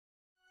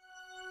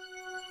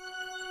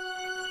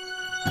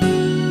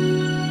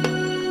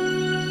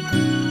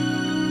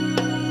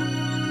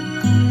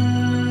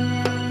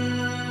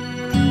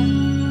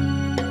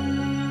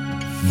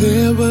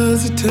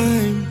was a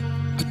time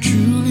I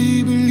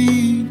truly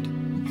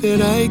believed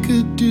that I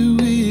could do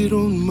it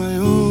on my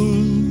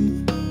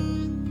own.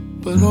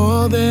 But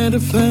all that I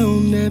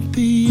found at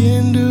the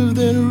end of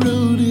that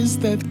road is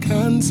that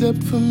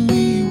concept for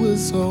me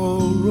was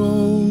all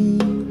wrong.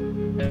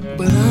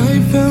 But I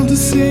found a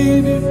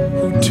Savior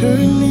who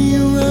turned me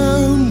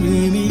around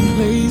when He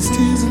placed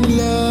His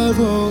love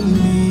on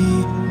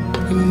me,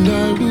 and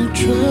I will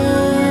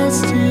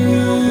trust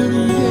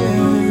Him,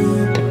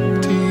 yeah,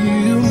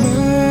 till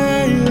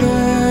my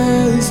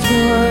last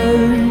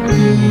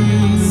heartbeat.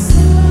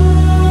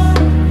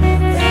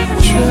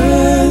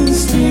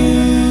 Trust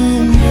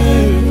in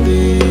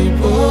earthly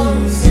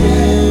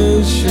possessions,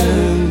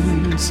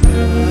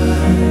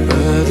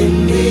 but in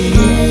the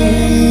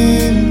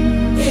end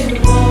it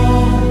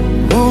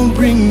won't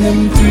bring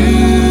them through.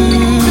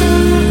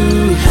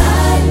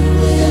 I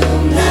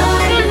will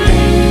not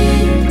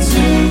lean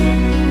to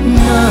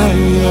my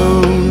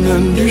own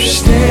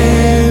understanding.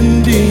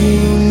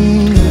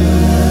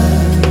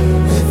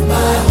 With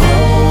my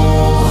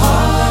whole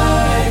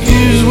heart,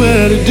 here's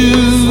what I do.